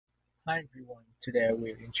Hi everyone, today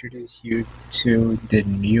we'll introduce you to the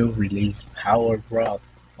new release Power Probe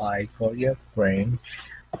by GODIAG brand.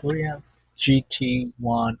 GODIAG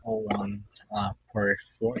GT101 PIRT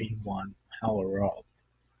 4-in-1 Power Probe.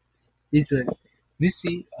 This is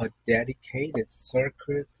a dedicated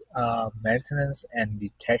circuit maintenance and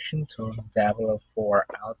detection tool developed for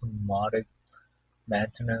automotive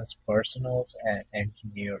maintenance personnel and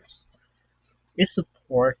engineers. It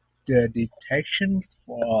supports the detection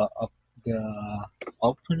of the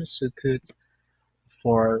open circuit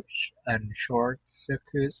for and short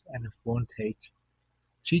circuits and voltage.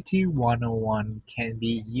 GT101 can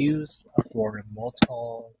be used for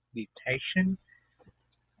motor detection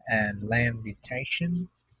and lamp detection,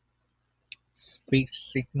 speed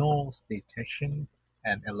signals detection,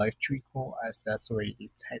 and electrical accessory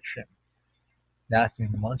detection. That's in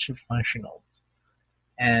multifunctional.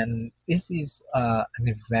 And this is an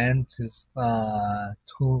advanced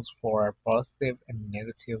tool for positive and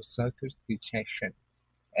negative circuit detection.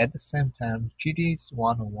 At the same time,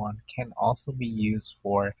 GT101 can also be used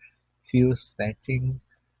for fuse testing,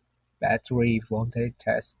 battery voltage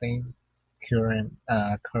testing, current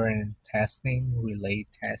testing, relay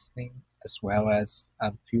testing, as well as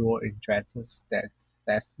fuel injector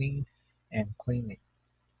testing and cleaning.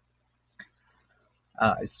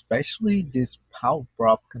 Especially this power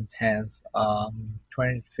probe contains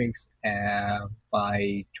 26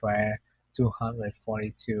 by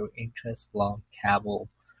 242 inches long cable,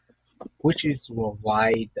 which is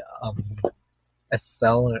provide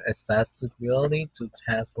accessibility to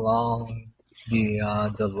test along the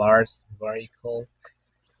large vehicles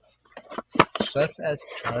such as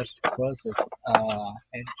charge buses,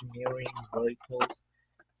 engineering vehicles,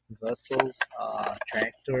 vessels,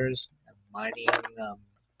 tractors, and mining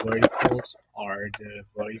vehicles are the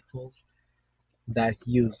vehicles that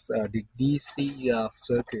use the DC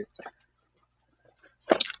circuit.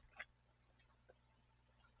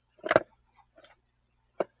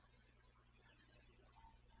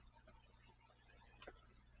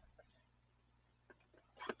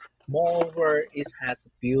 Moreover, it has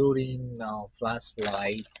built-in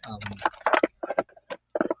flashlight.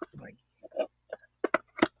 Like,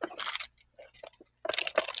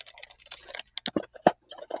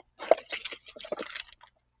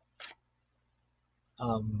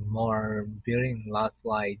 more built-in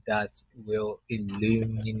flashlight that will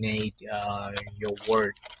illuminate your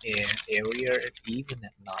work area even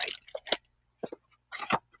at night.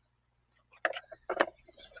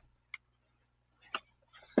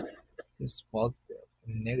 It's positive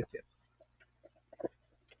and negative.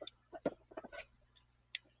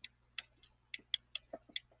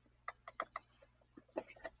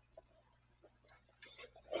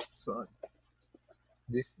 So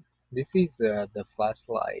this this is the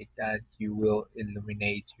flashlight that you will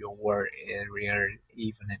illuminate your work area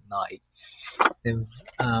even at night. Then,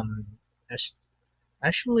 act-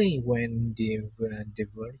 actually, when the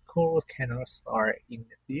vertical cameras are in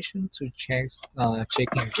addition to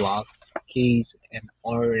checking blocks, keys, and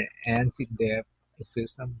or anti-theft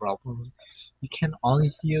system problems, you can only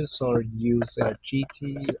use a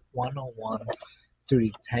GT101 to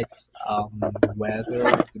detect whether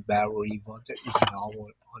the battery voltage is normal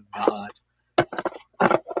or not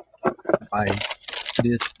by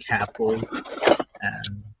this cable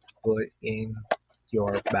and put in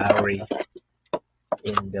your battery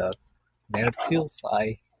in the negative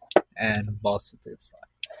side and positive side.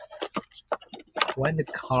 When the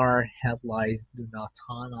car headlights do not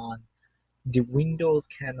turn on, the windows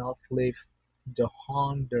cannot lift, the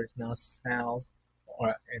horn does not sound,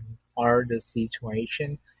 or the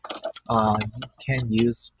situation, you can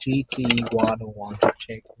use GT101 to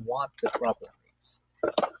check what the problem is,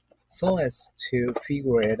 so as to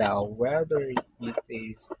figure it out whether it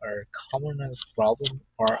is a commonest problem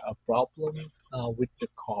or a problem with the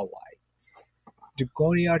car light. The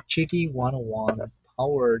GODIAG GT101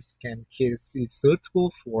 power scan kit is suitable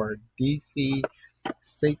for DC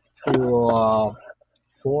 6 to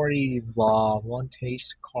 40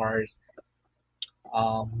 voltage cars,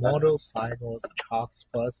 motorcycles, trucks,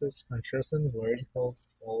 buses, construction vehicles,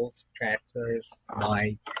 boats, tractors,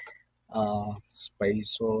 mine,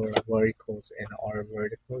 spacer vehicles, and other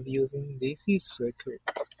vehicles using DC circuit.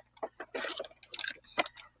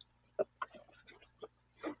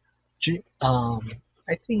 G, I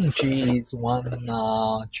think G is one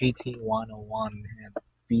GT101 and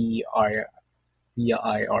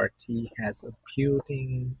BIRT has a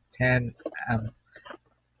built-in 10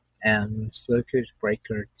 and circuit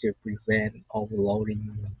breaker to prevent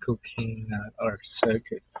overloading cooking or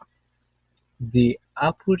circuit. The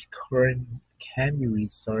output current can be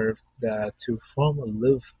reserved to form a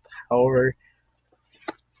loop power,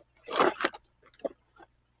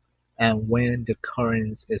 and when the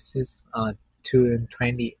current exceeds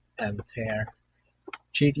 220 ampere,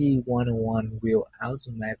 GT101 will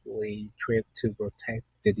automatically trip to protect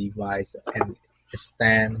the device and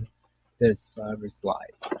extend the service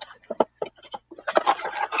life.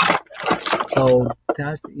 So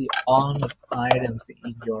that's all the items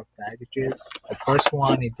in your packages. The first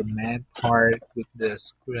one is the main part with the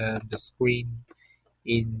screen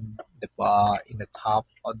in the top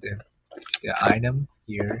of the item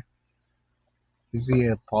here. This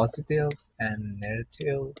is a positive and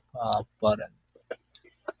negative button.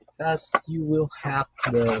 Thus, you will have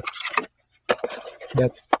the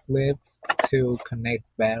flip to connect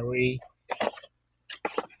battery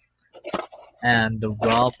and the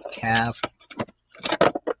rub cap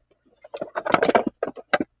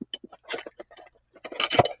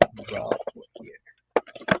rub here.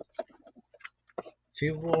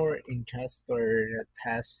 Fuel injector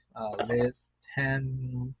test lists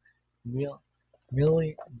 10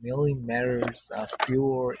 millimeters of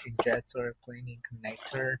fuel injector cleaning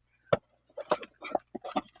connector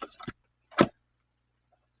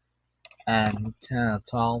and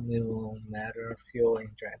 12 millimeter fuel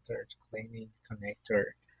injector cleaning connector.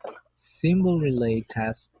 Symbol relay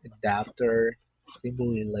test adapter, symbol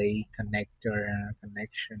relay connector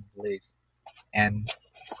connection list, and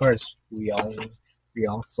of course we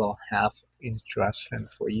also have instruction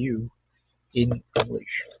for you in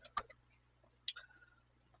English.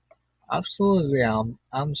 Absolutely, I'm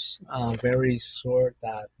very sure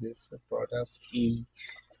that these products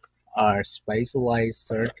are specialized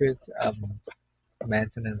circuit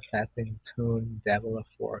maintenance testing tool developed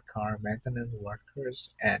for car maintenance workers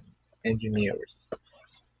and engineers.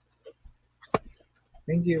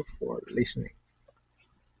 Thank you for listening.